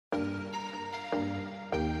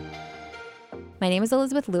My name is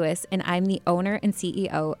Elizabeth Lewis, and I'm the owner and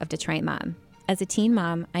CEO of Detroit Mom. As a teen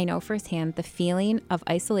mom, I know firsthand the feeling of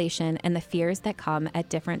isolation and the fears that come at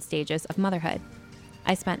different stages of motherhood.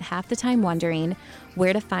 I spent half the time wondering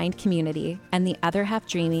where to find community and the other half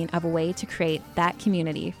dreaming of a way to create that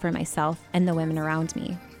community for myself and the women around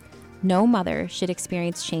me. No mother should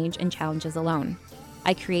experience change and challenges alone.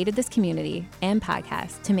 I created this community and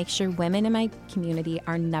podcast to make sure women in my community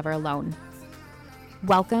are never alone.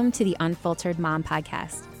 Welcome to the Unfiltered Mom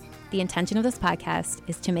Podcast. The intention of this podcast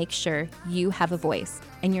is to make sure you have a voice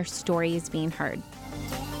and your story is being heard.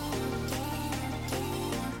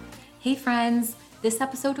 Hey friends, this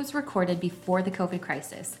episode was recorded before the COVID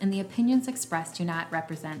crisis, and the opinions expressed do not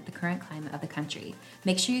represent the current climate of the country.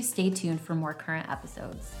 Make sure you stay tuned for more current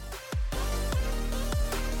episodes.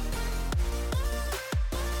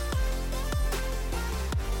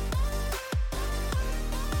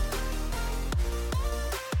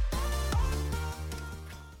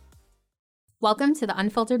 Welcome to the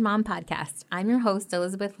Unfiltered Mom Podcast. I'm your host,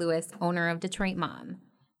 Elizabeth Lewis, owner of Detroit Mom.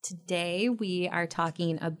 Today, we are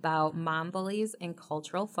talking about mom bullies and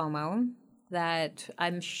cultural FOMO that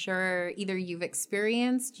I'm sure either you've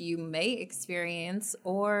experienced, you may experience,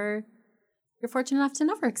 or you're fortunate enough to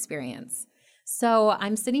never experience. So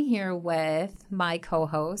I'm sitting here with my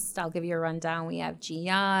co-host. I'll give you a rundown. We have Ji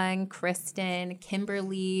Young, Kristen,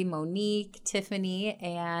 Kimberly, Monique, Tiffany,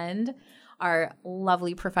 and our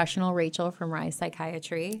lovely professional Rachel from Rise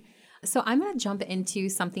Psychiatry. So I'm going to jump into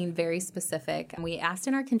something very specific. We asked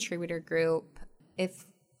in our contributor group if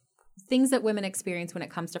things that women experience when it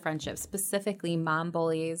comes to friendships, specifically mom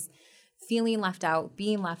bullies, feeling left out,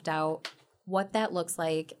 being left out, what that looks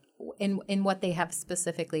like in what they have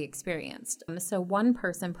specifically experienced. So one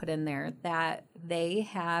person put in there that they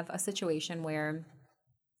have a situation where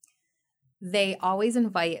they always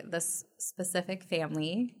invite this specific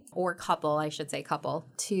family or couple, I should say couple,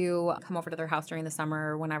 to come over to their house during the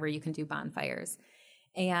summer or whenever you can do bonfires.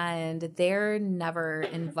 And they're never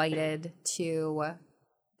invited to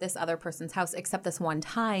this other person's house except this one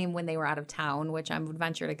time when they were out of town, which I would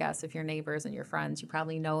venture to guess if you're neighbors and your friends, you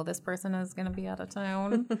probably know this person is going to be out of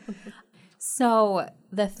town. So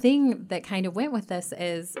the thing that kind of went with this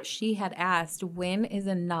is she had asked, when is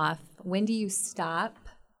enough? When do you stop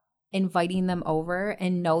inviting them over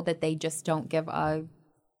and know that they just don't give a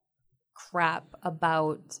crap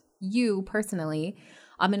about you personally?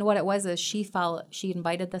 And what it was is she felt she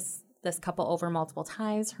invited this couple over multiple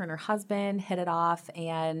times. Her and her husband hit it off,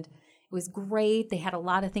 and it was great. They had a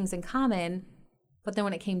lot of things in common, but then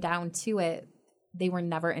when it came down to it, they were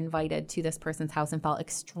never invited to this person's house and felt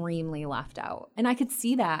extremely left out. And I could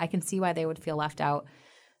see that. I can see why they would feel left out.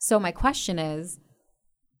 So my question is,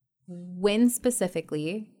 when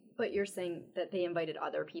specifically? But you're saying that they invited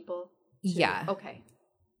other people? Yeah. Okay.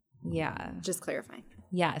 Yeah. Just clarifying.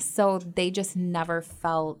 Yeah. So they just never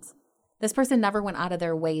felt, this person never went out of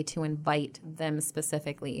their way to invite them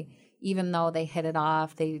specifically, even though they hit it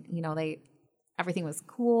off. Everything was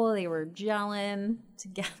cool. They were gelling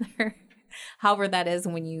together, however that is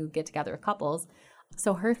when you get together with couples.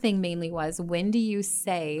 So her thing mainly was, when do you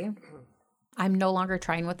say, I'm no longer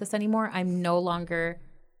trying with this anymore. I'm no longer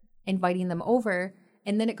inviting them over.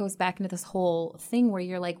 And then it goes back into this whole thing where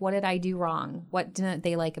you're like, what did I do wrong? What didn't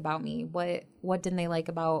they like about me? What didn't they like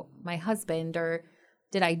about my husband? Or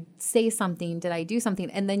did I say something? Did I do something?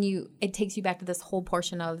 And then it takes you back to this whole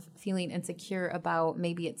portion of feeling insecure about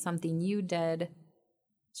maybe it's something you did.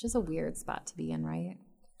 It's just a weird spot to be in, right?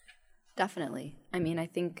 Definitely. I mean, I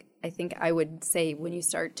think I would say when you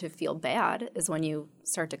start to feel bad is when you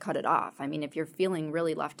start to cut it off. I mean, if you're feeling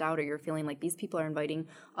really left out, or you're feeling like these people are inviting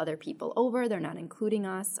other people over, they're not including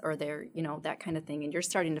us, or they're, that kind of thing, and you're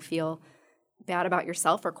starting to feel bad about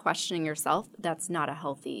yourself or questioning yourself, that's not a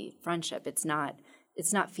healthy friendship. It's not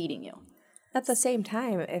feeding you. At the same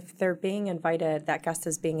time, if they're being invited, that guest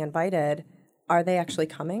is being invited, are they actually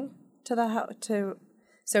coming to the house?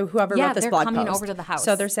 So whoever wrote this blog post. Yeah, they're coming over to the house.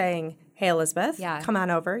 So they're saying, hey, Elizabeth, come on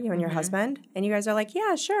over, you and your husband. And you guys are like,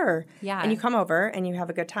 yeah, sure. Yeah. And you come over and you have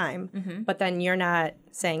a good time. Mm-hmm. But then you're not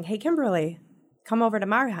saying, hey, Kimberly, come over to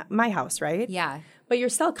my house, right? Yeah. But you're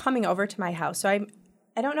still coming over to my house. So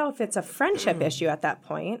I don't know if it's a friendship issue at that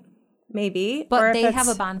point, maybe. But they have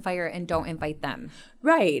a bonfire and don't invite them.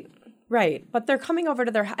 Right. But they're coming over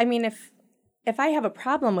to their – I mean, if I have a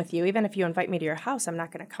problem with you, even if you invite me to your house, I'm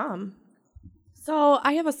not going to come. So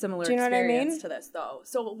I have a similar experience to this, though.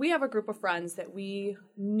 So we have a group of friends that we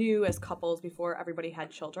knew as couples before everybody had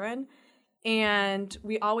children. And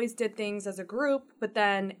we always did things as a group. But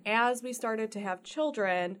then as we started to have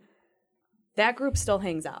children, that group still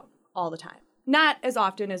hangs out all the time. Not as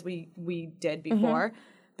often as we did before.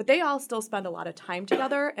 but they all still spend a lot of time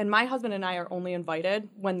together, and my husband and I are only invited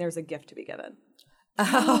when there's a gift to be given.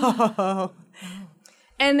 Oh.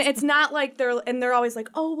 And it's not like they're always like,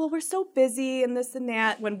 oh, well, we're so busy and this and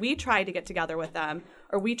that. When we try to get together with them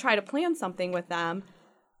or we try to plan something with them,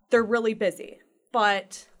 they're really busy.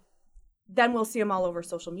 But then we'll see them all over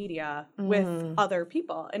social media with other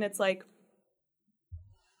people. And it's like,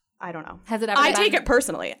 I don't know. Has it ever I take it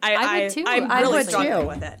personally. I would too. I'm I really would struggling too.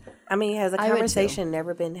 with it. I mean, has a I would conversation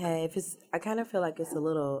never been had? I kind of feel like it's a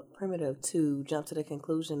little primitive to jump to the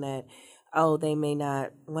conclusion that, oh, they may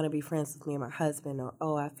not want to be friends with me and my husband, or,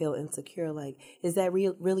 oh, I feel insecure. Like, is that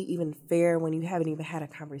really even fair when you haven't even had a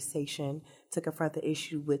conversation to confront the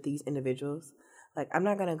issue with these individuals? Like, I'm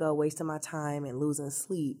not going to go wasting my time and losing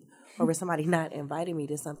sleep over somebody not inviting me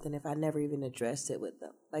to something if I never even addressed it with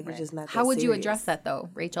them. Like, it's just not that How would you serious. address that, though,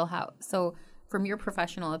 Rachel? How? So from your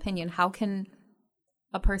professional opinion, how can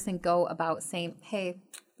a person go about saying, hey,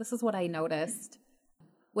 this is what I noticed,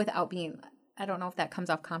 without being, I don't know if that comes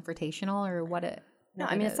off confrontational or what it No,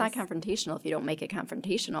 what I it mean, it's not is. confrontational if you don't make it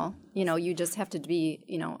confrontational. You know, you just have to be,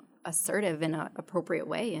 assertive in an appropriate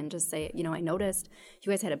way and just say, I noticed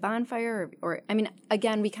you guys had a bonfire or I mean,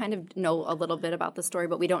 again, we kind of know a little bit about the story,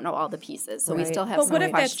 but we don't know all the pieces. So we still have But some what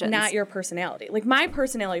if questions. that's not your personality? Like, my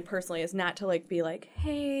personality personally is not to like be like,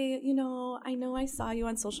 hey, I know I saw you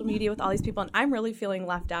on social media with all these people and I'm really feeling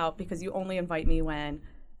left out because you only invite me when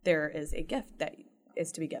there is a gift that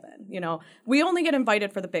is to be given. We only get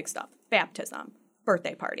invited for the big stuff: baptism,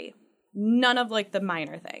 birthday party. None of like the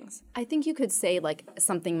minor things. I think you could say like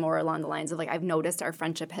something more along the lines of like, I've noticed our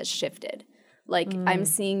friendship has shifted. Like, I'm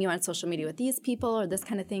seeing you on social media with these people or this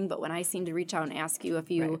kind of thing, but when I seem to reach out and ask you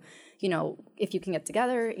if you, if you can get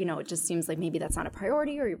together, it just seems like maybe that's not a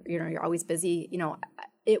priority or, you're always busy.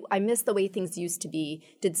 I miss the way things used to be.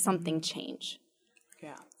 Did something change?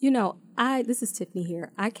 Yeah. This is Tiffany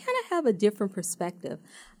here. I kind of have a different perspective.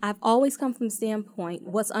 I've always come from the standpoint,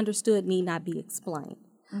 what's understood need not be explained.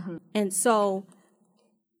 Mm-hmm. And so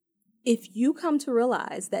if you come to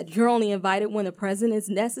realize that you're only invited when the present is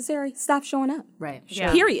necessary, stop showing up. Right.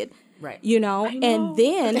 Yeah. Period. Right. And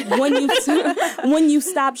then when you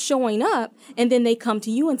stop showing up and then they come to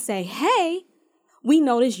you and say, hey, we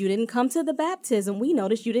noticed you didn't come to the baptism. We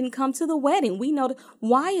noticed you didn't come to the wedding. We noticed,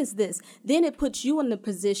 why is this? Then it puts you in the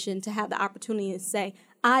position to have the opportunity to say,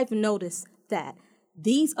 I've noticed that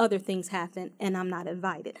these other things happen and I'm not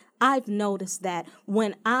invited. I've noticed that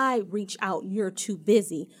when I reach out, you're too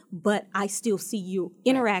busy, but I still see you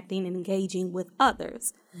interacting and engaging with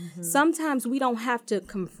others. Mm-hmm. Sometimes we don't have to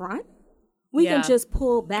confront. We can just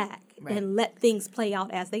pull back and let things play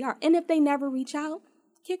out as they are. And if they never reach out,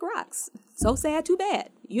 kick rocks. So sad, too bad.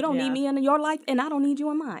 You don't need me in your life, and I don't need you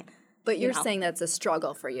in mine. But you're saying that's a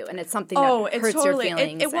struggle for you, and it's something that hurts totally, your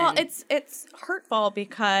feelings. It's hurtful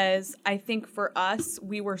because I think for us,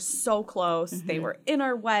 we were so close. Mm-hmm. They were in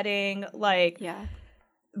our wedding,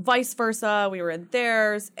 vice versa. We were in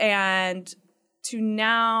theirs, and to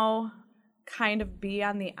now kind of be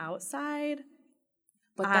on the outside,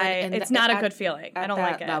 but then, it's not a good feeling. I don't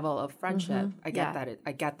like it. At that level of friendship, Mm-hmm.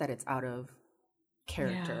 I get that it's out of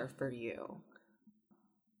character for you,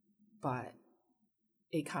 but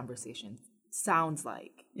a conversation sounds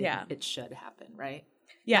like it should happen, right?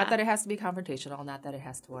 Yeah. Not that it has to be confrontational, not that it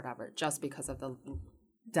has to whatever, just because of the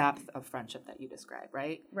depth of friendship that you describe,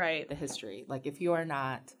 right? Right. The history. Like, if you are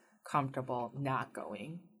not comfortable not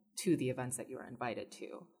going to the events that you are invited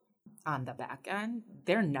to on the back end,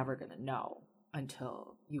 they're never going to know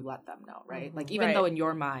until you let them know, right? Mm-hmm. Like, even though in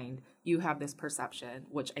your mind you have this perception,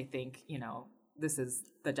 which I think, this is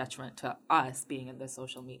the detriment to us being in this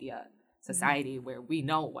social media society where we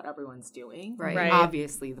know what everyone's doing. Right.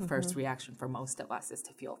 Obviously, the first reaction for most of us is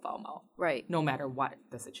to feel FOMO. Right. No matter what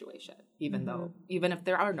the situation, even if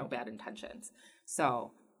there are no bad intentions.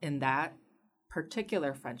 So in that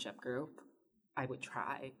particular friendship group, I would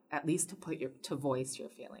try at least to voice your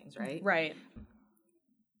feelings, right? Right.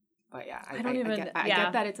 But yeah, I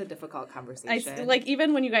get that it's a difficult conversation. Like,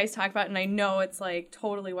 even when you guys talk about it, and I know it's like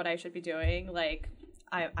totally what I should be doing, like,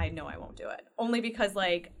 I know I won't do it. Only because,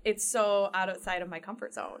 like, it's so outside of my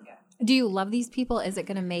comfort zone. Yeah. Do you love these people? Is it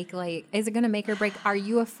going to make or break? Are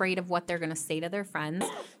you afraid of what they're going to say to their friends,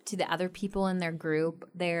 to the other people in their group?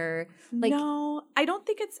 No, I don't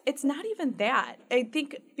think it's not even that. I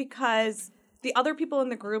think because the other people in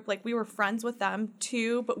the group, like, we were friends with them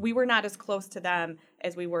too, but we were not as close to them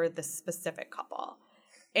as we were this specific couple.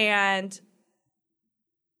 And,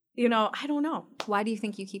 I don't know. Why do you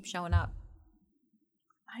think you keep showing up?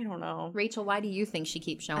 I don't know. Rachel, why do you think she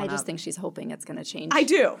keeps showing up? I just think she's hoping it's going to change. I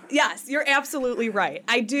do. Yes, you're absolutely right.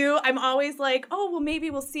 I do. I'm always like, oh, well, maybe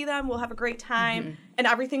we'll see them. We'll have a great time. And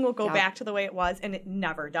everything will go back to the way it was. And it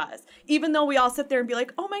never does. Even though we all sit there and be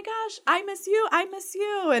like, oh, my gosh, I miss you. I miss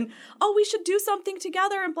you. And, oh, we should do something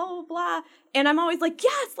together and blah, blah, blah. And I'm always like,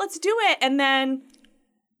 yes, let's do it. And then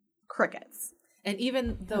crickets. And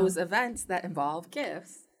even those events that involve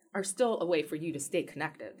gifts are still a way for you to stay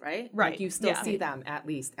connected, right? Right. Like you still see them at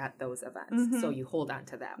least at those events. So you hold on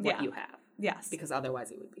to that, what you have. Yes. Because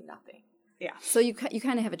otherwise it would be nothing. Yeah. So you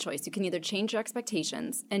kind of have a choice. You can either change your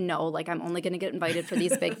expectations and know, like, I'm only going to get invited for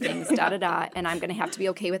these big things, and I'm going to have to be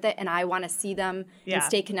okay with it, and I want to see them and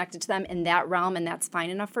stay connected to them in that realm, and that's fine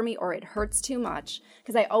enough for me, or it hurts too much.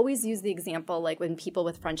 Because I always use the example, like, when people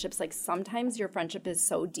with friendships, like, sometimes your friendship is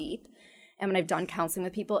so deep. And when I've done counseling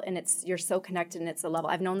with people and you're so connected and it's a level,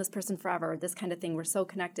 I've known this person forever, this kind of thing, we're so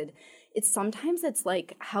connected. Sometimes it's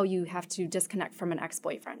like how you have to disconnect from an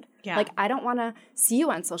ex-boyfriend. Yeah. Like, I don't want to see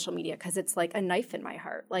you on social media because it's like a knife in my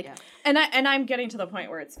heart. Like, and I'm getting to the point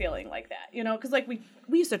where it's feeling like that, you know, because like we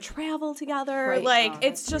used to travel together. Right. Like, Oh,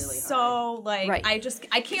 it's that's just really so like, Right.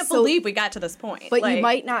 I can't believe we got to this point. but like, you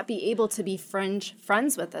might not be able to be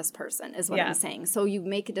friends with this person is what Yeah. I'm saying. So you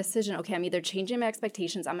make a decision, okay, I'm either changing my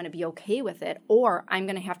expectations, I'm going to be okay with it, or I'm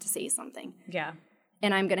going to have to say something. Yeah.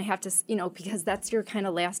 And I'm going to have to, because that's your kind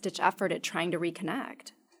of last-ditch effort at trying to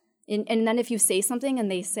reconnect. And then if you say something and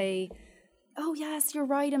they say, oh, yes, you're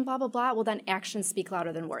right, and blah, blah, blah, well, then actions speak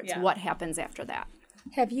louder than words. Yeah. What happens after that?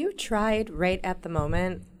 Have you tried right at the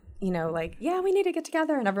moment, like, yeah, we need to get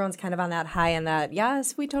together, and everyone's kind of on that high and that,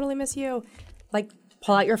 yes, we totally miss you. Like,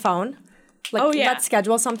 pull out your phone. Like, Oh, yeah. let's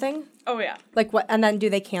schedule something. Oh, yeah. Like, what? And then do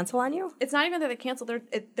they cancel on you? It's not even that they cancel.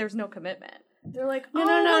 There's no commitment. They're like, No,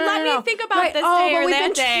 let me think about this oh, day but or we've that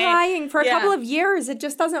been day. trying for a Yeah. couple of years. It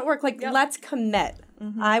just doesn't work. Like, Yep. let's commit.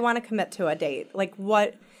 I want to commit to a date. Like,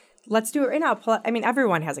 what? Let's do it right now.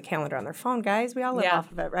 Everyone has a calendar on their phone, guys. We all live Yeah.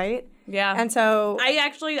 off of it, right? Yeah. And so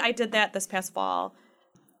I did that this past fall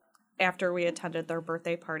after we attended their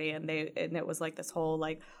birthday party, and it was like this whole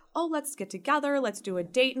like, oh, let's get together, let's do a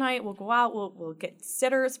date night, we'll go out, we'll get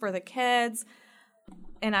sitters for the kids.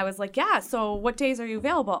 And I was like, yeah, so what days are you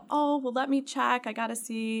available? Oh, well, let me check. I got to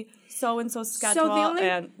see so-and-so's schedule.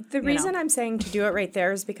 So the you reason know. I'm saying to do it right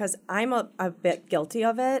there is because I'm a bit guilty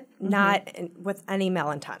of it, not with any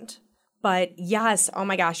malintent. But yes, oh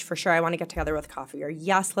my gosh, for sure, I want to get together with coffee. Or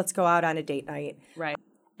yes, let's go out on a date night. Right.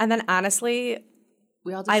 And then honestly,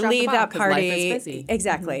 We all just I drop leave the ball that 'cause party. Life is busy.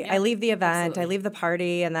 Exactly. I leave the event. I leave the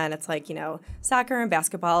party. And then it's like, soccer and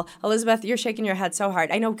basketball. Elizabeth, you're shaking your head so hard.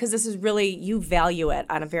 I know, because this is really, you value it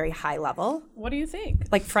on a very high level. What do you think?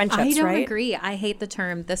 Like friendships, I don't right? agree. I hate the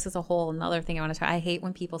term. This is a whole another thing I want to talk. I hate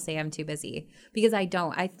when people say I'm too busy, because I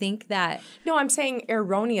don't. I think that No, I'm saying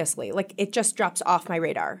erroneously. Like, it just drops off my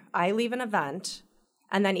radar. I leave an event,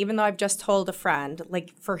 and then even though I've just told a friend, like,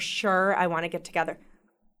 for sure I want to get together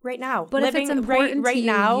right now. But if it's important right to you,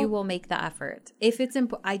 now, you will make the effort. If it's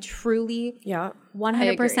I truly yeah.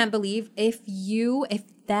 100% believe if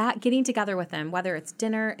that getting together with them, whether it's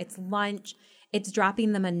dinner, it's lunch, it's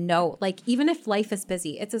dropping them a note. Like, even if life is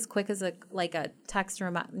busy, it's as quick as a text,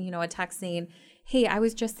 a text saying, hey, I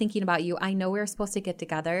was just thinking about you. I know we were supposed to get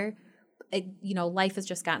together. Life has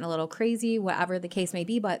just gotten a little crazy, whatever the case may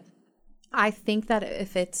be. But I think that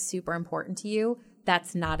if it's super important to you,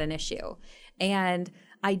 that's not an issue. And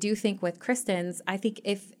I do think with Kristen's, I think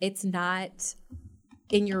if it's not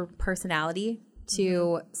in your personality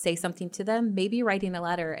to say something to them, maybe writing a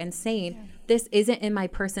letter and saying, this isn't in my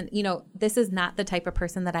person, this is not the type of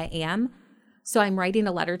person that I am. So I'm writing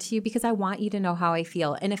a letter to you because I want you to know how I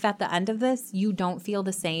feel. And if at the end of this, you don't feel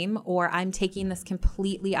the same, or I'm taking this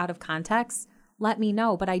completely out of context, let me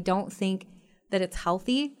know. But I don't think that it's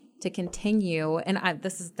healthy to continue, and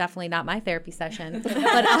this is definitely not my therapy session, but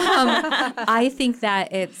I think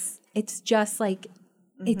that it's just like,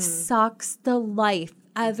 it sucks the life.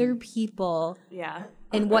 Other people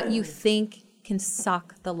and what you think can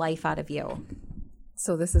suck the life out of you.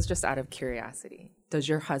 So this is just out of curiosity. Does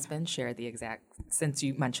your husband share the exact, since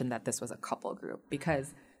you mentioned that this was a couple group?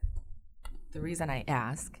 Because the reason I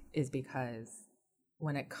ask is because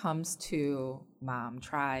when it comes to mom,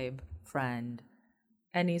 tribe, friend,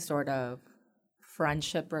 any sort of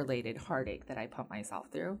friendship-related heartache that I put myself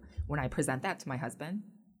through, when I present that to my husband,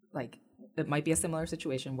 like, it might be a similar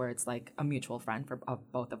situation where it's like a mutual friend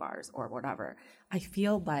of both of ours or whatever. I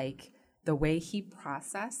feel like the way he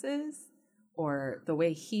processes or the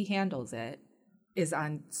way he handles it is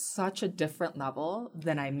on such a different level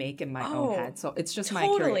than I make in my own head. So it's just my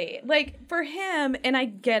totally. Like, for him, and I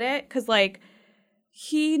get it, because like,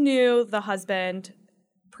 he knew the husband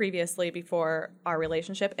previously before our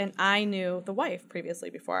relationship, and I knew the wife previously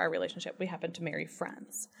before our relationship. We happened to marry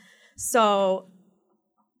friends. So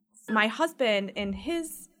my husband, in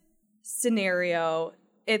his scenario,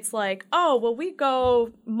 it's like, oh, well, we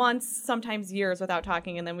go months, sometimes years without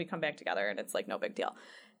talking, and then we come back together, and it's like no big deal.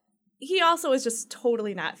 He also is just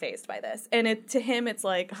totally not fazed by this. And to him, it's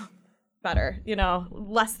like, better,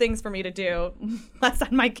 less things for me to do, less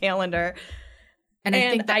on my calendar. And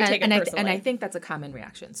I think that, I take it personally. And I think that's a common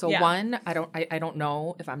reaction. So one, I don't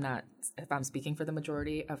know if I'm speaking for the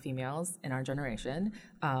majority of females in our generation,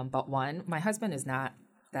 but one, my husband is not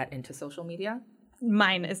that into social media.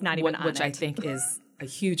 Mine is not even on which it. I think is a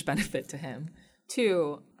huge benefit to him.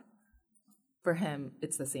 Two, for him,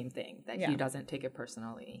 it's the same thing, that he doesn't take it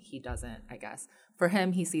personally. He doesn't, I guess. For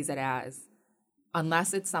him, he sees it as,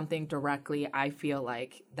 unless it's something directly, I feel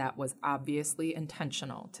like that was obviously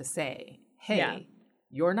intentional to say, hey,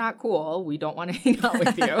 you're not cool. We don't want to hang out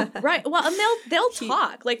with you. Right. Well, and they'll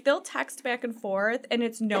talk. Like, they'll text back and forth, and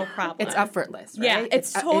it's no problem. It's effortless, right? Yeah,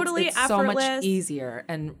 it's totally it's effortless. so much easier.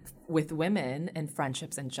 And with women and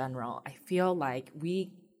friendships in general, I feel like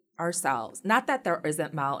we ourselves, not that there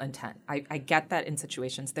isn't malintent. I get that in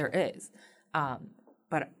situations there is.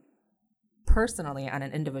 But personally, on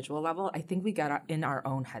an individual level, I think we get in our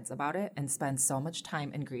own heads about it and spend so much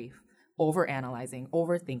time and grief overanalyzing,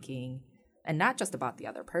 overthinking, and not just about the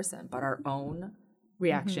other person, but our own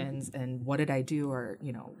reactions and what did I do, or,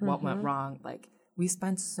 what went wrong. Like, we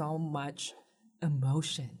spend so much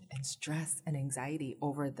emotion and stress and anxiety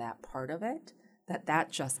over that part of it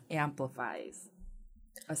that just amplifies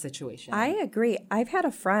a situation. I agree. I've had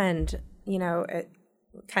a friend,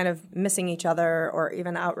 kind of missing each other, or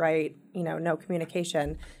even outright, no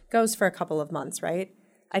communication, goes for a couple of months, right?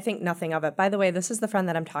 I think nothing of it. By the way, this is the friend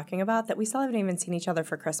that I'm talking about that we still haven't even seen each other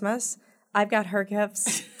for Christmas. I've got her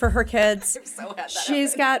gifts for her kids.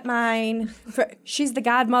 She's got mine. She's the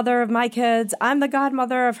godmother of my kids. I'm the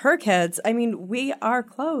godmother of her kids. I mean, we are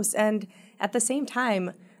close. And at the same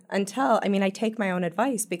time, I take my own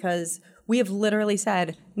advice, because we have literally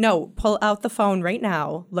said, no, pull out the phone right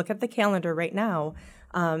now. Look at the calendar right now.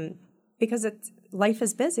 Because life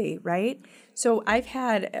is busy, right? So I've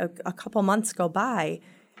had a couple months go by,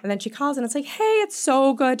 and then she calls and it's like, hey, it's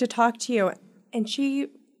so good to talk to you. And she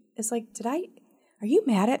is like, are you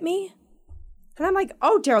mad at me? And I'm like,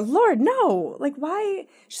 oh, dear Lord, no. Like, why?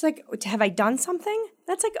 She's like, have I done something?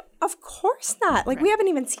 That's like, of course not. Like, we haven't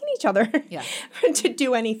even seen each other to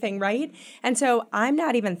do anything, right? And so I'm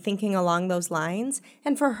not even thinking along those lines.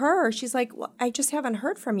 And for her, she's like, well, I just haven't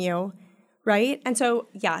heard from you, right? And so,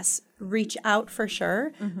 yes, reach out for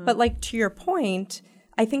sure. But like, to your point,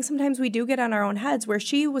 I think sometimes we do get on our own heads, where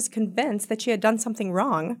she was convinced that she had done something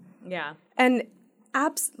wrong. Yeah. And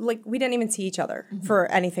we didn't even see each other for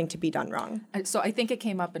anything to be done wrong. So I think it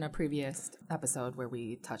came up in a previous episode where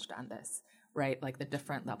we touched on this, right? Like the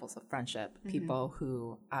different levels of friendship, people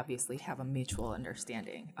who obviously have a mutual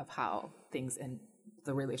understanding of how things in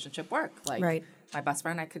the relationship work. Like my best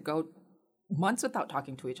friend, I could go months without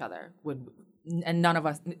talking to each other, and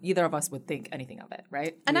either of us would think anything of it,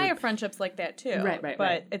 right? And I have friendships like that too. Right.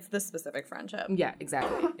 But it's this specific friendship. Yeah,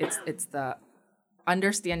 exactly. It's the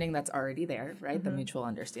understanding that's already there, right? The mutual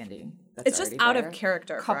understanding that's it's just out of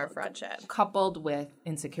character for our friendship. Coupled with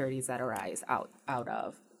insecurities that arise out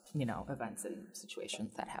of, events and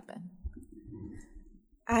situations that happen.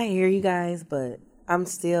 I hear you guys, but I'm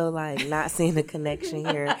still not seeing the connection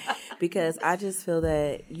here, because I just feel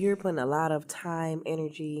that you're putting a lot of time,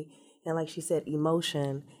 energy, and like she said,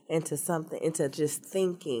 emotion into just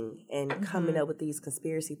thinking and coming up with these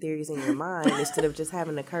conspiracy theories in your mind instead of just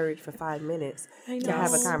having the courage for 5 minutes to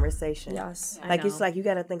have a conversation. Yes. It's like you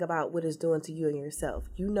got to think about what it's doing to you and yourself.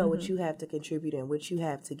 You know what you have to contribute and what you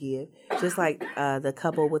have to give. Just like the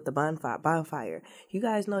couple with the bonfire. You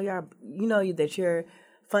guys know that you're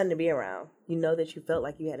fun to be around. You know that you felt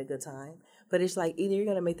like you had a good time. But it's like either you're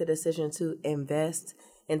going to make the decision to invest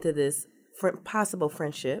into this possible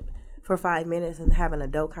friendship for 5 minutes and have an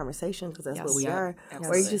adult conversation, because that's what we are,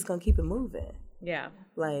 or you're just going to keep it moving. Yeah.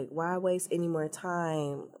 Like, why waste any more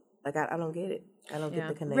time? Like, I don't get it. I don't get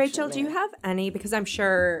the connection. Rachel, do you have any, because I'm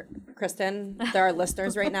sure, Kristen, there are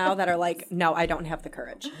listeners right now that are like, no, I don't have the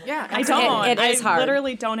courage. Yeah, I don't. It is hard. I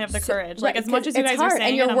literally don't have the courage. Like, as much as you guys hard, are saying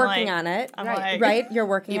and you're it, working on it. Right? You're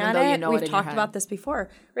working Even on though it. you know We've it in your talked about this before.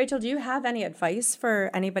 Rachel, do you have any advice for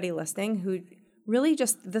anybody listening who really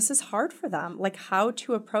this is hard for them, like how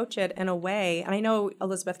to approach it in a way? And I know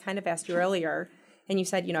Elizabeth kind of asked you earlier, and you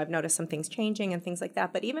said, I've noticed some things changing and things like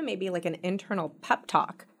that, but even maybe like an internal pep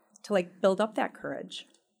talk to like build up that courage.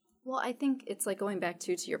 Well, I think it's like going back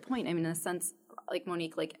to your point. I mean, in a sense, like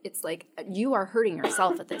Monique, like it's like you are hurting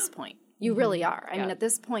yourself at this point. You really are. I mean, at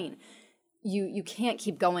this point, you can't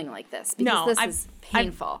keep going like this because is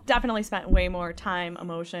painful. I've definitely spent way more time,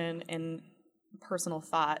 emotion, and personal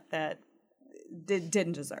thought that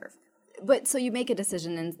didn't deserve. But so you make a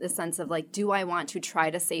decision in the sense of like, do I want to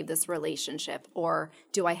try to save this relationship, or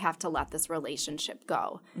do I have to let this relationship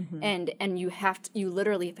go? And you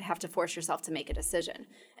literally have to force yourself to make a decision.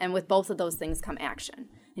 And with both of those things come action.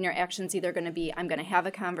 And your action's either going to be, I'm going to have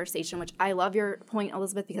a conversation, which I love your point,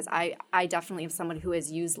 Elizabeth, because I definitely am someone who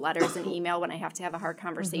has used letters and email when I have to have a hard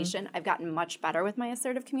conversation. I've gotten much better with my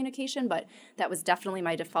assertive communication, but that was definitely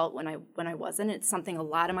my default when I wasn't. It's something a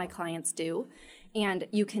lot of my clients do. And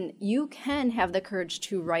you can have the courage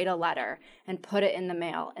to write a letter and put it in the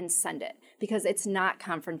mail and send it, because it's not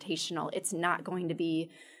confrontational. It's not going to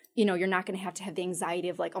be, you're not going to have the anxiety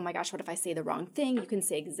of like, oh my gosh, what if I say the wrong thing? You can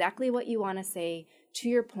say exactly what you want to say to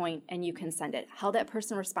your point, and you can send it. How that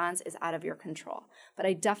person responds is out of your control. But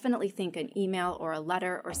I definitely think an email or a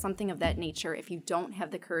letter or something of that nature, if you don't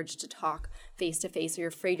have the courage to talk face to face, or you're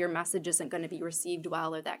afraid your message isn't going to be received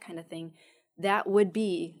well or that kind of thing, that would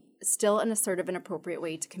be still an assertive and appropriate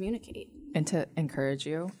way to communicate. And to encourage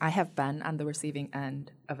you, I have been on the receiving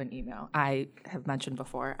end of an email. I have mentioned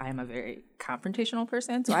before, I am a very confrontational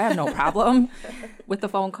person, so I have no problem with the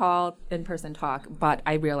phone call, in-person talk, but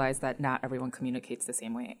I realize that not everyone communicates the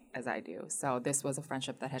same way as I do. So this was a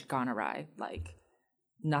friendship that had gone awry. Like,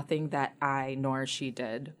 nothing that I nor she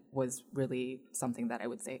did was really something that I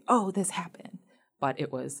would say, oh, this happened. But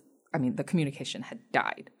it was, the communication had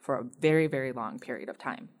died for a very, very long period of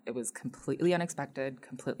time. It was completely unexpected,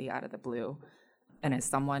 completely out of the blue. And as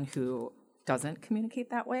someone who doesn't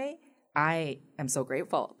communicate that way, I am so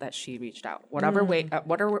grateful that she reached out. Whatever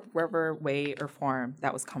way or form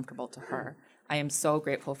that was comfortable to her. I am so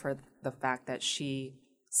grateful for the fact that she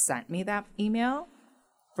sent me that email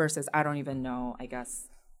versus I don't even know, I guess,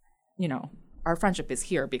 our friendship is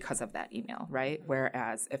here because of that email, right?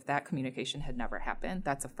 Whereas if that communication had never happened,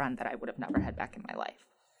 that's a friend that I would have never had back in my life.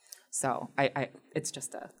 So it's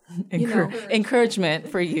just a encouragement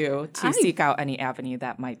for you to seek out any avenue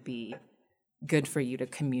that might be good for you to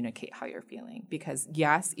communicate how you're feeling. Because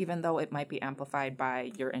yes, even though it might be amplified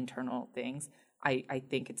by your internal things, I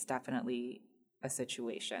think it's definitely a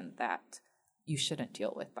situation that you shouldn't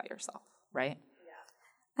deal with by yourself, right?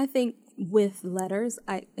 I think with letters,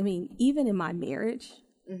 I mean, even in my marriage,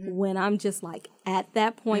 when I'm just like at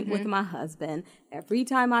that point with my husband, every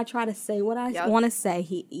time I try to say what I want to say,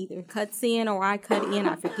 he either cuts in or I cut in.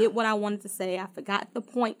 I forget what I wanted to say. I forgot the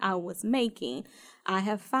point I was making. I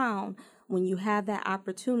have found when you have that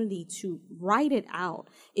opportunity to write it out,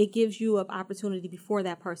 it gives you an opportunity before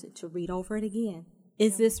that person to read over it again.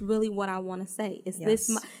 Is this really what I want to say? Is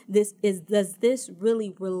does this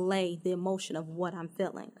really relay the emotion of what I'm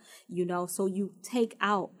feeling? So you take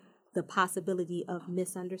out the possibility of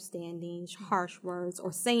misunderstandings, harsh words,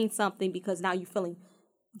 or saying something because now you're feeling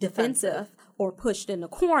defensive or pushed in the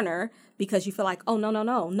corner because you feel like, oh,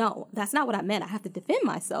 no, that's not what I meant. I have to defend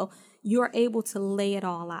myself. You're able to lay it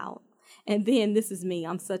all out. And then this is me.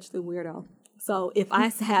 I'm such the weirdo. So if I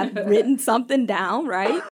have written something down,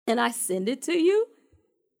 right, and I send it to you,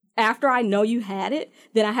 after I know you had it,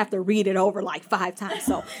 then I have to read it over like 5 times.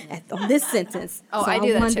 So on this sentence, I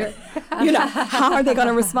do that too. How are they going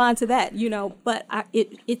to respond to that? But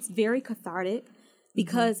it's very cathartic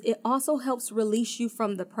because it also helps release you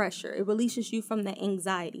from the pressure. It releases you from the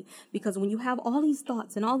anxiety because when you have all these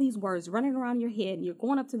thoughts and all these words running around your head and you're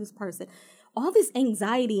going up to this person, all this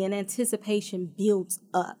anxiety and anticipation builds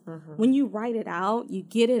up. When you write it out, you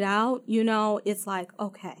get it out, it's like,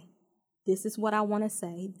 okay. This is what I want to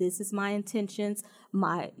say. This is my intentions.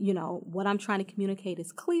 What I'm trying to communicate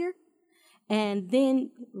is clear. And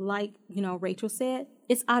then, like, Rachel said,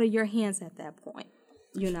 it's out of your hands at that point,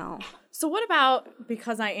 So what about,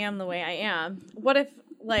 because I am the way I am, what if,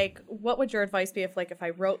 what would your advice be if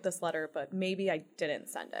I wrote this letter, but maybe I didn't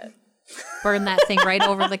send it? Burn that thing right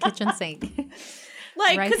over the kitchen sink.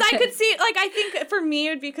 Because I could see, I think for me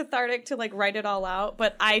it would be cathartic to, write it all out,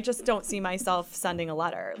 but I just don't see myself sending a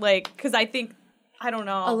letter. Because I think, I don't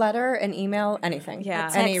know. A letter, an email, anything. Yeah.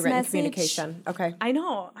 Any written message. communication. Okay. I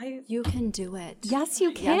know. You can do it. Yes,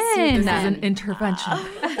 you can. Yes, This is an intervention.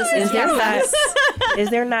 Is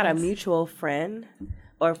there not a mutual friend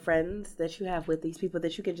or friends that you have with these people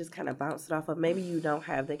that you can just kind of bounce it off of? Maybe you don't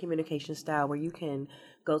have the communication style where you can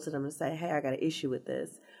go to them and say, hey, I got an issue with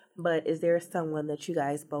this. But is there someone that you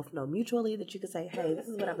guys both know mutually that you could say, hey, this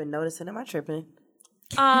is what I've been noticing. Am I tripping?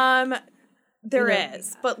 There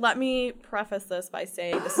is, but let me preface this by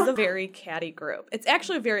saying this is a very catty group. It's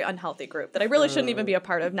actually a very unhealthy group that I really shouldn't even be a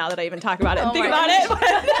part of now that I even talk about it and think about it.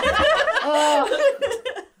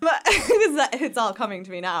 But it's all coming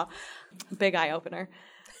to me now. Big eye opener.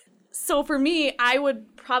 So for me, I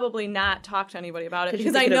would probably not talk to anybody about it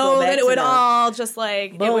because I know that it would all just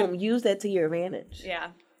like... Boom, use that to your advantage. Yeah,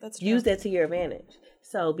 that's true. Use that to your advantage.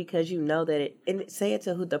 So because you know that it, and say it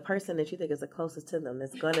to the person that you think is the closest to them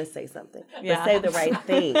that's going to say something. Yeah. But say the right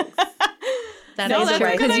things. That's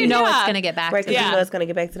true, because you know it's going to get back to Right, them. because you know it's going to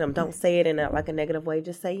get back to them. Don't say it in like a negative way.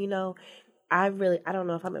 Just say, I don't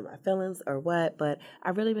know if I'm in my feelings or what, but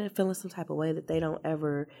I've really been feeling some type of way that they don't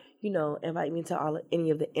ever, invite me to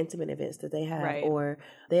any of the intimate events that they have, Right. or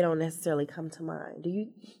they don't necessarily come to mind. Do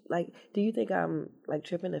you think I'm like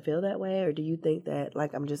tripping to feel that way, or do you think that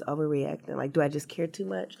like I'm just overreacting? Like, do I just care too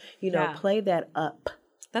much? Play that up.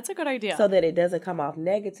 That's a good idea. So that it doesn't come off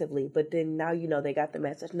negatively, but then now they got the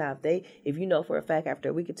message. Now, if you know for a fact after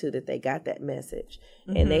a week or two that they got that message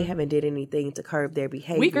and they haven't did anything to curb their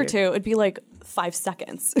behavior. Week or two, it'd be like 5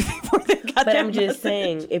 seconds before they got But that I'm just message.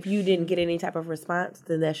 saying, if you didn't get any type of response,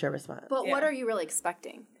 then that's your response. But what are you really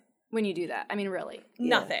expecting when you do that? I mean, really.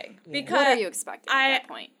 Nothing. Yeah. Because What are you expecting at that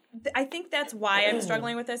point? I think that's why I'm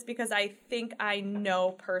struggling with this, because I think I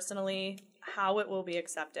know personally how it will be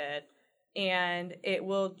accepted, and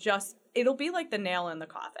it'll be like the nail in the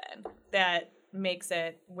coffin that makes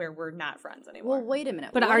it where we're not friends anymore. Well, wait a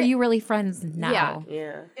minute. But are you really friends now? Yeah.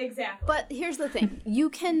 Yeah. Exactly. But here's the thing.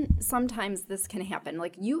 Sometimes this can happen.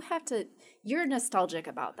 Like, you're nostalgic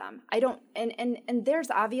about them. And there's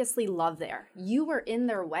obviously love there. You were in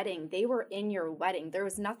their wedding. They were in your wedding. There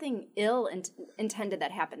was nothing ill intended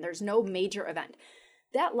that happened. There's no major event.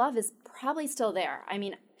 That love is probably still there. I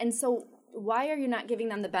mean, and so why are you not giving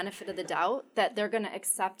them the benefit of the doubt that they're going to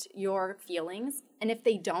accept your feelings? And if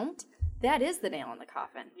they don't, that is the nail in the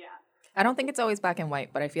coffin. Yeah. I don't think it's always black and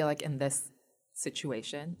white, but I feel like in this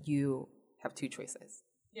situation, you have two choices.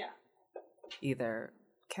 Yeah. Either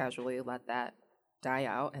casually let that die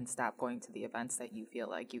out and stop going to the events that you feel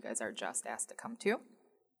like you guys are just asked to come to,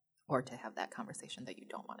 or to have that conversation that you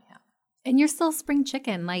don't want to have. And you're still spring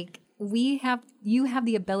chicken. Like, you have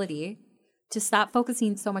the ability to stop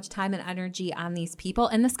focusing so much time and energy on these people.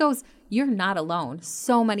 And this goes, you're not alone.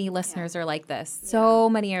 So many listeners are like this. So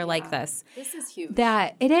many are like this. This is huge.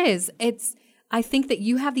 That it is. I think that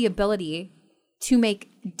you have the ability to make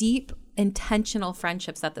deep, intentional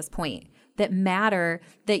friendships at this point that matter,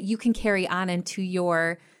 that you can carry on into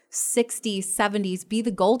your 60s, 70s, be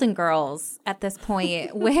the Golden Girls at this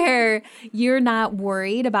point where you're not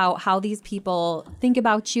worried about how these people think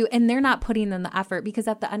about you, and they're not putting in the effort, because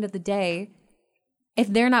at the end of the day, if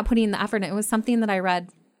they're not putting in the effort, and it was something that I read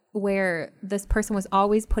where this person was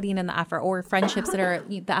always putting in the effort, or friendships that are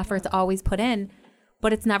the effort's always put in,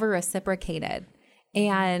 but it's never reciprocated.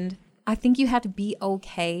 And I think you have to be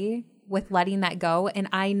okay with letting that go. And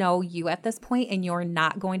I know you at this point, and you're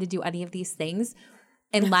not going to do any of these things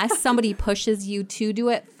unless somebody pushes you to do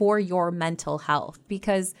it for your mental health,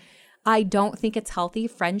 because I don't think it's healthy.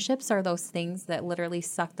 Friendships are those things that literally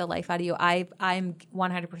suck the life out of you. I'm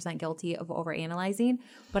 100% guilty of overanalyzing,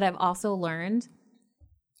 but I've also learned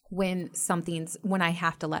when I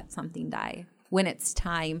have to let something die, when it's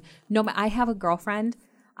time. No, I have a girlfriend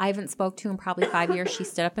I haven't spoke to in probably 5 years. She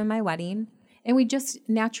stood up in my wedding, and we just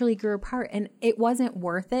naturally grew apart. And it wasn't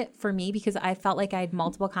worth it for me, because I felt like I had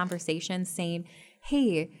multiple conversations saying,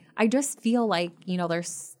 hey, I just feel like,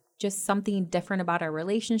 there's just something different about our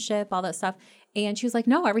relationship, all that stuff. And she was like,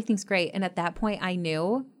 no, everything's great. And at that point, I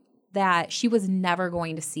knew that she was never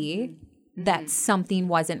going to see that something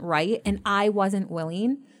wasn't right. And I wasn't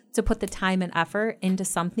willing to put the time and effort into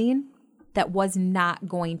something that was not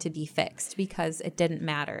going to be fixed, because it didn't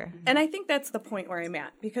matter. And I think that's the point where I'm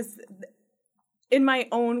at, because in my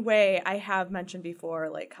own way, I have mentioned before,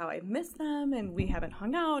 like, how I miss them and we haven't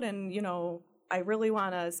hung out, and, I really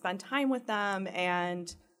want to spend time with them.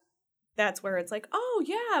 And that's where it's like, oh,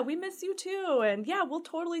 yeah, we miss you too. And yeah, we'll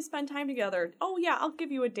totally spend time together. Oh, yeah, I'll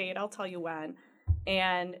give you a date. I'll tell you when.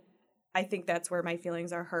 And I think that's where my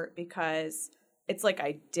feelings are hurt, because it's like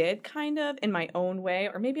I did kind of in my own way,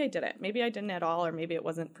 or maybe I didn't. Maybe I didn't at all, or maybe it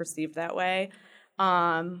wasn't perceived that way.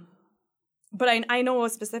 But I know a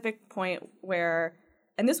specific point where,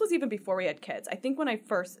 and this was even before we had kids. I think when I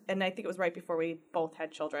think it was right before we both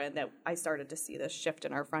had children, that I started to see this shift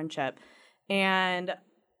in our friendship. And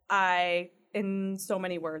I, in so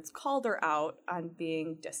many words, called her out on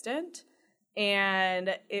being distant.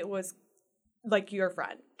 And it was like your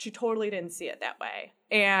friend. She totally didn't see it that way.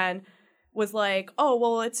 And was like, oh,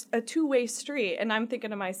 well, it's a two-way street. And I'm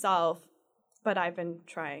thinking to myself, but I've been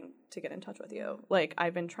trying to get in touch with you. Like,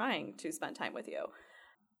 I've been trying to spend time with you.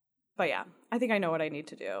 But yeah, I think I know what I need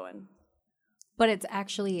to do. But it's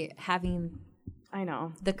actually having I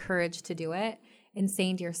know the courage to do it and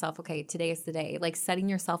saying to yourself, okay, today is the day. Like setting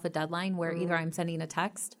yourself a deadline where either I'm sending a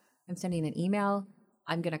text, I'm sending an email,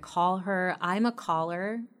 I'm going to call her. I'm a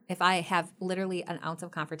caller. If I have literally an ounce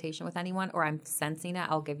of confrontation with anyone or I'm sensing it,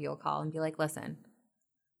 I'll give you a call and be like, listen,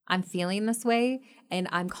 I'm feeling this way and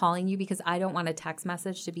I'm calling you because I don't want a text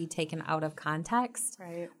message to be taken out of context.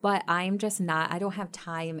 Right. But I'm just not, I don't have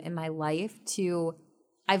time in my life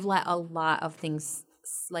I've let a lot of things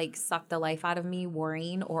like suck the life out of me,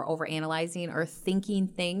 worrying or overanalyzing or thinking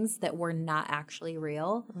things that were not actually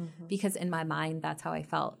real because in my mind, that's how I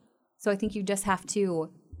felt. So I think you just have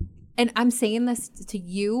to, and I'm saying this to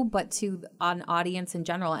you, but to an audience in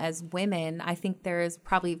general, as women, I think there's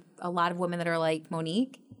probably a lot of women that are like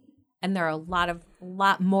Monique, and there are a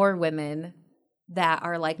lot more women that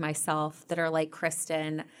are like myself, that are like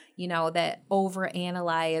Kristen, you know, that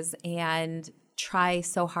overanalyze and try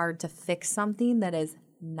so hard to fix something that is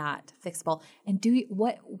not fixable. And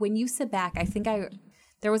when you sit back, I think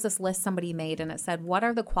there was this list somebody made and it said, what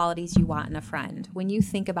are the qualities you want in a friend? When you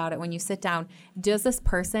think about it, when you sit down, does this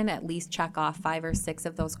person at least check off 5 or 6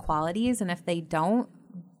 of those qualities? And if they don't,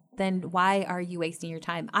 then why are you wasting your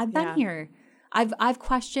time? I've been here. I've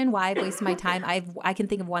questioned why I've wasted my time. I can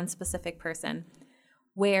think of one specific person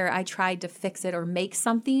where I tried to fix it or make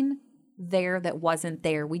something there that wasn't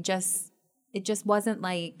there. It just wasn't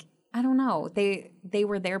like, I don't know. They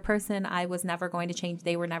were their person. I was never going to change.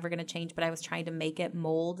 They were never going to change, but I was trying to make it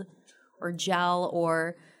mold or gel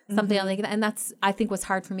or something like that. And that's, I think, was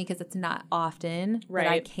hard for me because it's not often that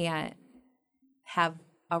I can't have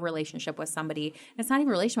a relationship with somebody. And it's not even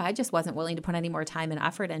a relationship. I just wasn't willing to put any more time and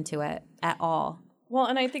effort into it at all. Well,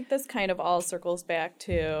 and I think this kind of all circles back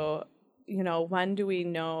to, you know, when do we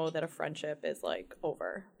know that a friendship is like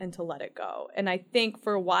over and to let it go? And I think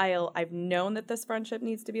for a while I've known that this friendship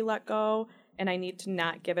needs to be let go and I need to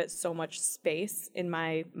not give it so much space in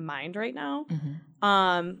my mind right now.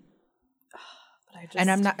 But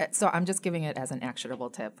I'm just giving it as an actionable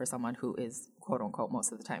tip for someone who is quote unquote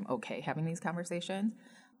most of the time okay having these conversations.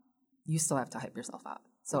 You still have to hype yourself up.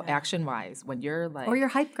 So action wise, when you're like, or your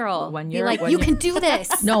hype girl, when you're like, you can do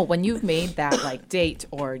this. No, when you've made that like date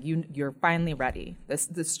or you're finally ready.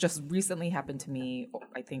 This just recently happened to me.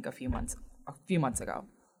 I think a few months ago.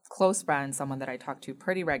 Close friend, someone that I talk to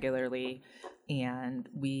pretty regularly, and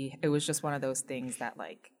it was just one of those things that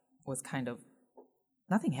like was kind of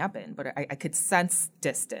nothing happened, but I could sense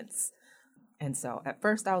distance. And so at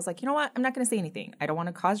first I was like, you know what? I'm not going to say anything. I don't want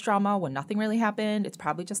to cause drama when nothing really happened. It's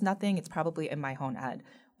probably just nothing. It's probably in my own head.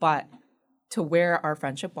 But to where our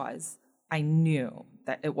friendship was, I knew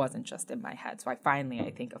that it wasn't just in my head. So I finally,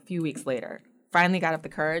 I think a few weeks later, finally got up the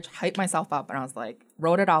courage, hyped myself up, and I was like,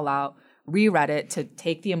 wrote it all out, reread it to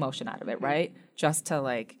take the emotion out of it, right? Just to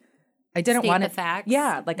like, I didn't want the facts.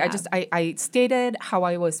 Yeah, like yeah. I stated how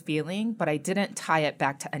I was feeling, but I didn't tie it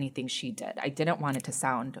back to anything she did. I didn't want it to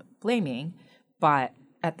sound blaming. But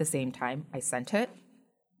at the same time, I sent it.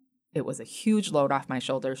 It was a huge load off my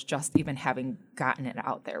shoulders, just even having gotten it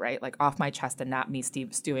out there, right? Like off my chest and not me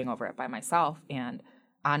stewing over it by myself. And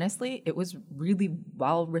honestly, it was really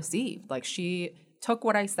well received. Like she took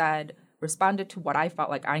what I said, responded to what I felt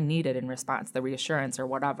like I needed in response, the reassurance or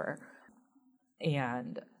whatever.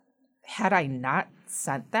 And had I not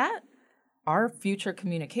sent that, our future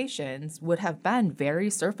communications would have been very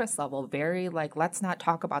surface level, very like, let's not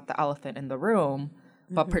talk about the elephant in the room,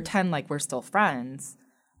 but pretend like we're still friends.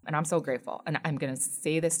 And I'm so grateful. And I'm going to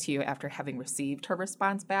say this to you after having received her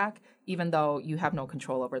response back, even though you have no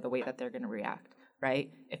control over the way that they're going to react, right?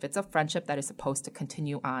 If it's a friendship that is supposed to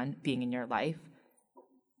continue on being in your life,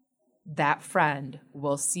 that friend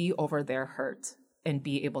will see over their hurt and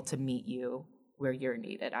be able to meet you where you're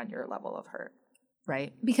needed on your level of hurt.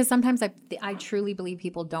 Right? Because sometimes I truly believe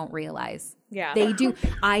people don't realize. Yeah. They do.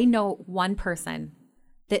 I know one person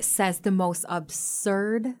that says the most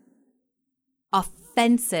absurd,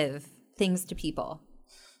 offensive things to people,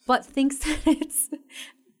 but thinks that it's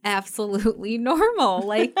absolutely normal.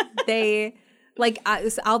 Like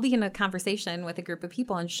I'll be in a conversation with a group of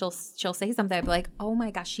people and she'll say something. I'll be like, oh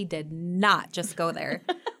my gosh, she did not just go there.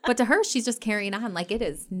 But to her, she's just carrying on. Like it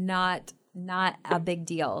is not a big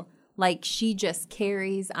deal. Like she just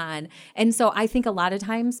carries on. And so I think a lot of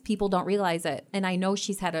times people don't realize it. And I know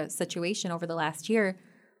she's had a situation over the last year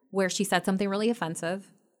where she said something really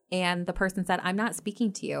offensive. And the person said, I'm not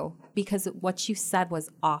speaking to you because what you said was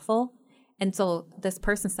awful. And so this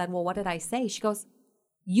person said, well, what did I say? She goes,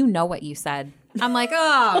 you know what you said. I'm like,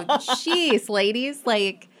 oh, jeez, ladies.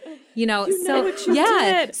 Like, You know,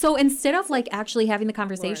 so instead of like actually having the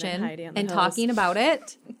conversation and talking about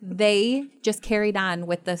it, they just carried on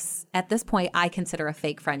with this. At this point, I consider a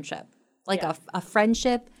fake friendship, like a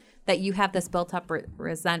friendship that you have this built up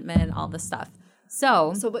resentment, all this stuff.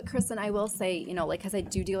 So, but Kristen, I will say, you know, like, because I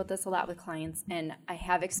do deal with this a lot with clients, and I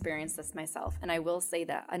have experienced this myself. And I will say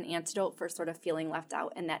that an antidote for sort of feeling left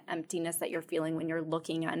out and that emptiness that you're feeling when you're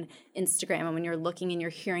looking on Instagram and when you're looking and you're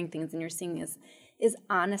hearing things and you're seeing is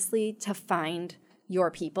honestly to find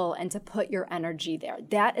your people and to put your energy there.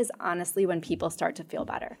 That is honestly when people start to feel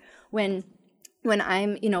better. When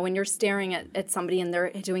I'm, you know, when you're staring at somebody and they're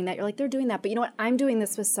doing that, you're like, they're doing that. But you know what? I'm doing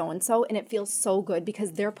this with so-and-so, and it feels so good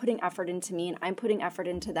because they're putting effort into me and I'm putting effort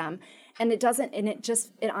into them. And it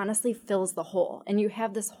honestly fills the hole. And you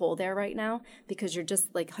have this hole there right now because you're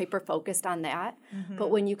just like hyper-focused on that. Mm-hmm. But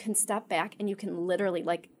when you can step back and you can literally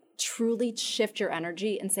like truly shift your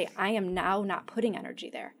energy and say, I am now not putting energy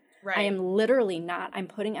there. Right. I am literally not. I'm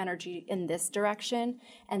putting energy in this direction,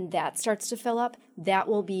 and that starts to fill up. That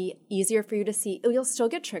will be easier for you to see. You'll still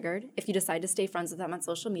get triggered if you decide to stay friends with them on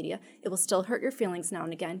social media. It will still hurt your feelings now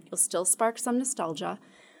and again. You'll still spark some nostalgia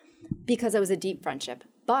because it was a deep friendship.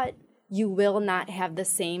 But you will not have the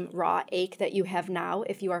same raw ache that you have now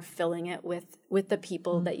if you are filling it with the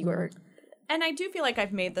people that you are. And I do feel like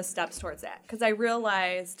I've made the steps towards that because I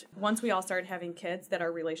realized once we all started having kids that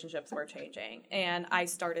our relationships were changing. And I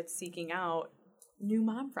started seeking out new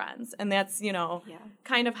mom friends. And that's, you know,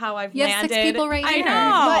 kind of how I've landed. 6 people right here.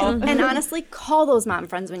 I know. And honestly, call those mom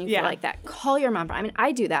friends when you feel like that. Call your mom friend. I mean,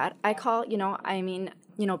 I do that. I call,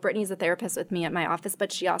 Brittany's a therapist with me at my office,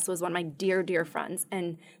 but she also is one of my dear, dear friends.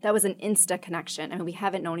 And that was an Insta connection. I mean, we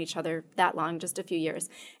haven't known each other that long, just a few years.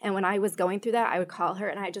 And when I was going through that, I would call her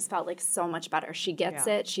and I just felt like so much better. She gets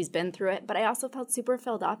it. She's been through it. But I also felt super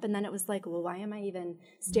filled up. And then it was like, well, why am I even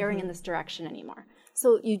staring in this direction anymore?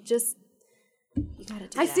 So you gotta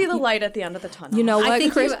do I that. see the light at the end of the tunnel. You know what,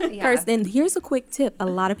 Kirsten, here's a quick tip. A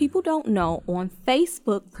lot of people don't know, on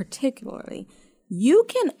Facebook particularly, you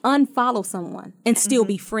can unfollow someone and still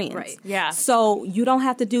be friends. Right. Yeah. So you don't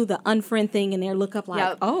have to do the unfriend thing and there look up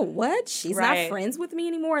like, oh, what? She's not friends with me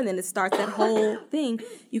anymore. And then it starts that whole thing.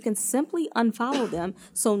 You can simply unfollow them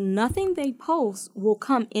so nothing they post will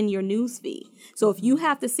come in your news feed. So if you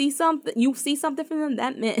have to see something, from them,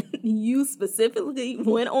 that meant you specifically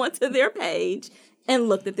went onto their page and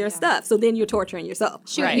looked at their stuff. So then you're torturing yourself.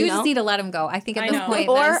 Shoot, you just need to let them go. I think at this point,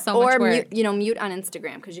 or that is so much work. Mute on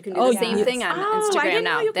Instagram because you can do the same thing on Instagram I didn't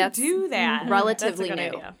now. Know you That's could do that. Relatively That's a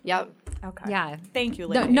good new. Idea. Yep. Okay. Yeah. Thank you,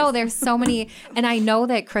 ladies. No, there's so many. And I know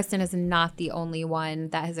that Kristen is not the only one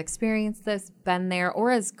that has experienced this, been there,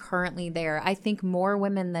 or is currently there. I think more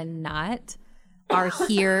women than not are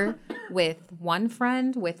here with one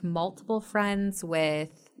friend, with multiple friends,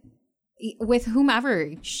 with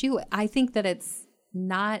whomever. Shoot, I think that it's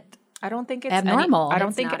not. I don't think it's abnormal. I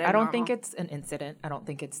don't think it's an incident. I don't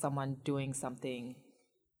think it's someone doing something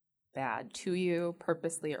bad to you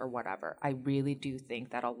purposely or whatever. I really do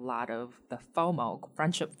think that a lot of the FOMO,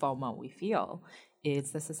 friendship FOMO we feel,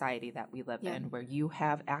 is the society that we live in, where you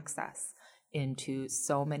have access into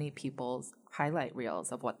so many people's highlight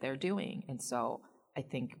reels of what they're doing. And so I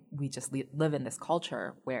think we just live in this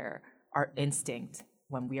culture where our instinct,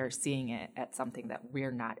 when we are seeing it at something that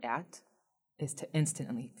we're not at, is to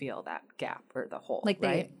instantly feel that gap or the hole. Like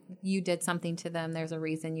right? you did something to them. There's a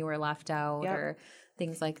reason you were left out or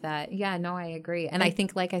things like that. Yeah, no, I agree. And I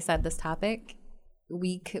think, like I said, this topic,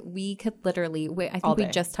 we could literally, I think we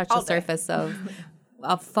just touched the surface of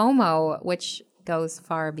FOMO, which goes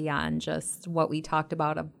far beyond just what we talked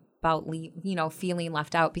about feeling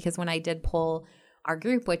left out. Because when I did poll our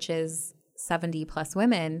group, which is 70 plus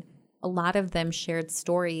women, a lot of them shared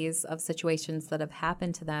stories of situations that have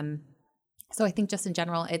happened to them. So I think just in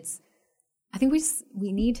general,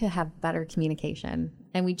 we need to have better communication,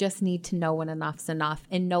 and we just need to know when enough's enough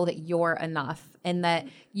and know that you're enough and that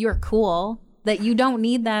you're cool, that you don't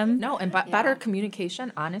need them. No, and better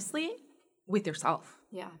communication, honestly, with yourself.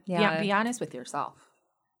 Yeah. Be honest with yourself,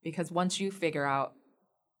 because once you figure out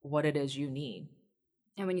what it is you need.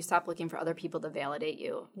 And when you stop looking for other people to validate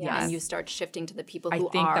you, and you start shifting to the people who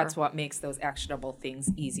I think that's what makes those actionable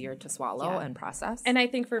things easier to swallow and process. And I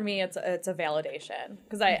think for me, it's a validation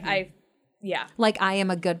because I like I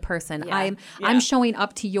am a good person. I'm showing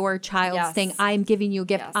up to your child's thing. I'm giving you a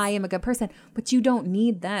gift. I am a good person, but you don't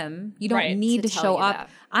need them. You don't need to show up. That.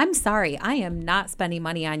 I'm sorry. I am not spending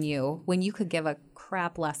money on you when you could give a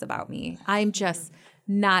crap less about me. I'm just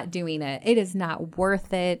not doing it. It is not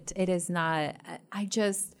worth it. It is not.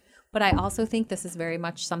 But I also think this is very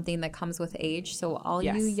much something that comes with age. So all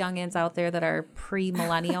you youngins out there that are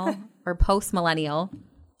pre-millennial or post-millennial,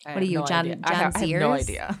 I What are have you, no Gen idea. I have no Zers?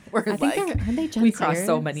 idea. We're I think aren't they Gen we cross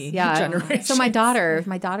so Zers? many Yeah. generations. So my daughter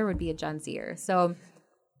would be a Gen Zer. So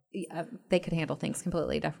they could handle things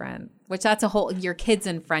completely different. Which that's a whole your kids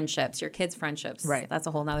friendships. Right. That's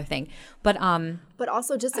a whole nother thing. But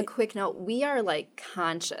also just a quick note, we are like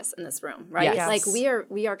conscious in this room, right? Yes. Like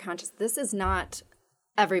we are conscious. This is not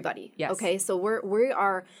everybody. Yes. Okay. So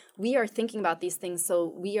we are thinking about these things.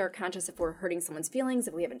 So we are conscious if we're hurting someone's feelings,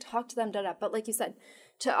 if we haven't talked to them, But like you said,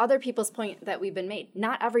 to other people's point that we've been made,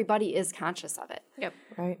 not everybody is conscious of it. Yep.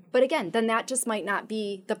 Right. But again, then that just might not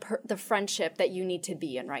be the friendship that you need to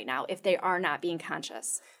be in right now if they are not being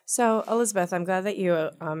conscious. So, Elizabeth, I'm glad that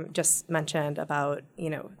you just mentioned about,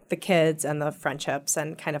 the kids and the friendships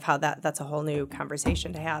and kind of how that's a whole new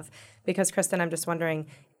conversation to have. Because, Kristen, I'm just wondering,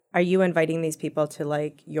 are you inviting these people to,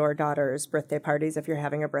 like, your daughter's birthday parties if you're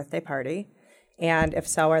having a birthday party? And if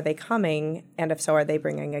so, are they coming? And if so, are they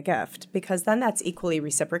bringing a gift? Because then that's equally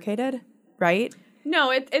reciprocated, right?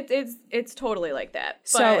 No, it's totally like that.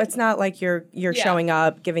 So But it's not like you're showing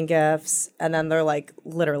up, giving gifts, and then they're like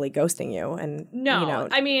literally ghosting you. And no,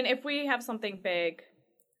 I mean, if we have something big,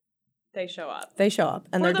 they show up. they show up,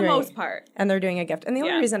 and For they're the doing, most part. and they're doing a gift. And the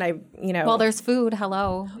only Yeah. reason well, there's food.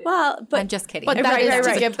 Hello. well, but I'm just kidding. But that is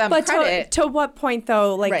to give them but credit. to what point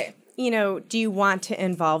though? Like, Right. do you want to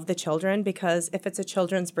involve the children? Because if it's a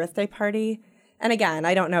children's birthday party, and again,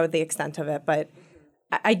 I don't know the extent of it, but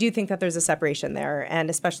I do think that there's a separation there, and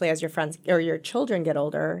especially as your friends or your children get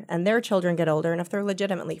older and their children get older, and if they're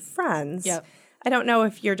legitimately friends, Yep. I don't know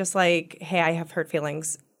if you're just like, hey, I have hurt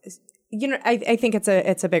feelings. I think it's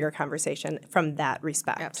a bigger conversation from that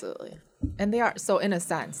respect. Absolutely. And they are, so in a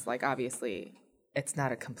sense, like obviously it's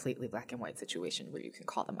not a completely black and white situation where you can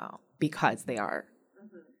call them out because they are,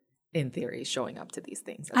 in theory, showing up to these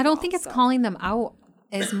things. I don't think it's calling them out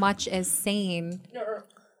as much as saying.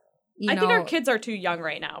 I think our kids are too young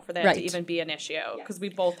right now for that Right. to even be an issue because we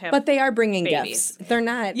both have. But they are bringing babies. gifts. They're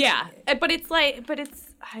not. Yeah, but it's.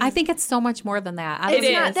 I think it's so much more than that. I It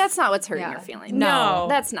don't know. is. That's not what's hurting Yeah. your feelings. No,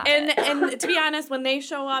 that's not. And it. and to be honest, when they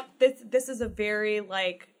show up, this is a very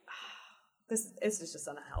this is just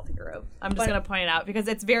an unhealthy group. I'm just going to point it out because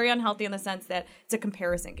it's very unhealthy in the sense that it's a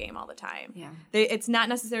comparison game all the time. Yeah. It's not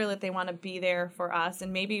necessarily that they want to be there for us,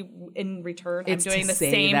 and maybe in return It's I'm doing to the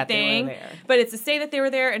say same that they were thing. there. But it's to say that they were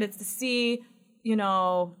there, and it's to see,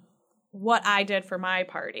 what I did for my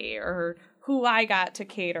party or who I got to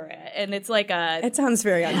cater it, and it's like It sounds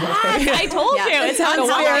very unhealthy. I told you. It sounds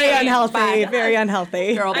very unhealthy. Very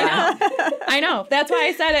unhealthy. Girl, I know. That's why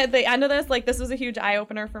I said at the end of this, this was a huge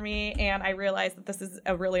eye-opener for me, and I realized that this is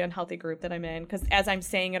a really unhealthy group that I'm in, because as I'm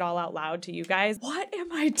saying it all out loud to you guys, what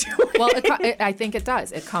am I doing? well, I think it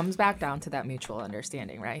does. It comes back down to that mutual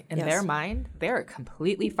understanding, right? In their mind, they're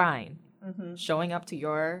completely fine showing up to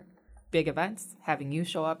your big events, having you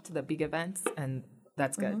show up to the big events, and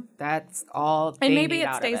that's good. That's all. And maybe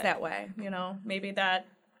it stays that way, Maybe that,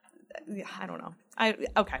 I don't know.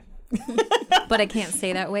 Okay. But I can't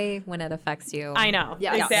say that way when it affects you. I know.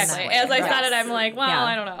 Yeah. Exactly. Yes. As I said it, I'm like, well, Yeah.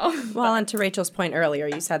 I don't know. Well, and to Rachel's point earlier,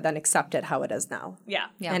 you said then accept it how it is now. Yeah.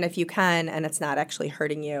 Yeah. And if you can, and it's not actually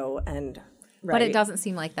hurting you, and But it doesn't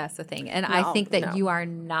seem like that's the thing. And I think that you are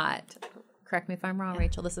not, correct me if I'm wrong,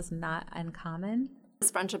 Rachel, this is not uncommon. This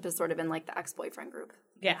friendship is sort of in like the ex-boyfriend group.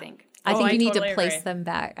 Yeah. I think. I think you need totally to place agree. them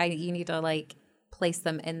back. You need to place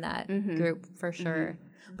them in that group for sure.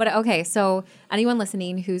 But okay, so anyone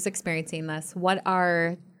listening who's experiencing this, what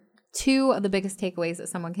are two of the biggest takeaways that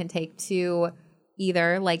someone can take to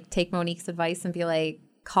either take Monique's advice and be like,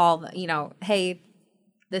 call, hey,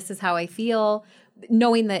 this is how I feel,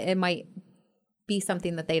 knowing that it might be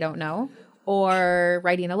something that they don't know, or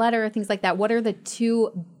writing a letter, things like that. What are the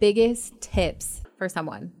two biggest tips for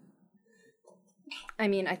someone? I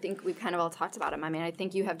mean, I think we've kind of all talked about them. I mean, I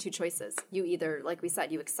think you have two choices. You either, like we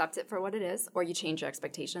said, you accept it for what it is, or you change your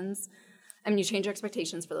expectations. I mean, you change your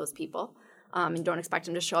expectations for those people. You don't expect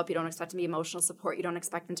them to show up. You don't expect them to be emotional support. You don't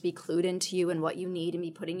expect them to be clued into you and what you need and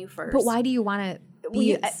be putting you first. But why do you want to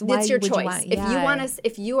be? It's your choice.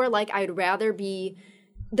 If you are like, I'd rather be.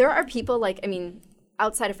 There are people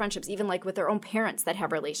outside of friendships, even with their own parents that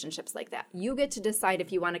have relationships like that. You get to decide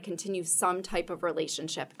if you want to continue some type of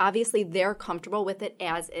relationship. Obviously, they're comfortable with it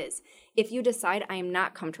as is. If you decide I am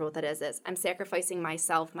not comfortable with it as is, I'm sacrificing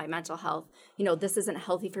myself, my mental health, this isn't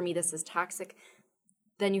healthy for me, this is toxic,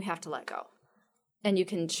 then you have to let go. And you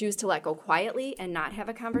can choose to let go quietly and not have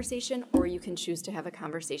a conversation, or you can choose to have a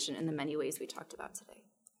conversation in the many ways we talked about today.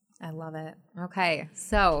 I love it. Okay,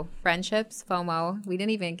 so friendships, FOMO. We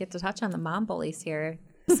didn't even get to touch on the mom bullies here.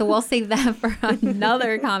 So we'll save that for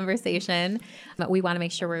another conversation. But we want to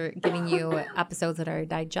make sure we're giving you episodes that are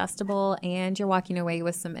digestible and you're walking away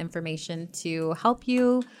with some information to help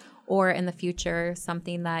you, or in the future,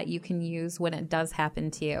 something that you can use when it does happen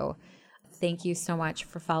to you. Thank you so much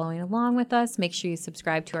for following along with us. Make sure you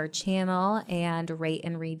subscribe to our channel and rate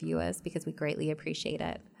and review us because we greatly appreciate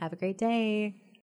it. Have a great day.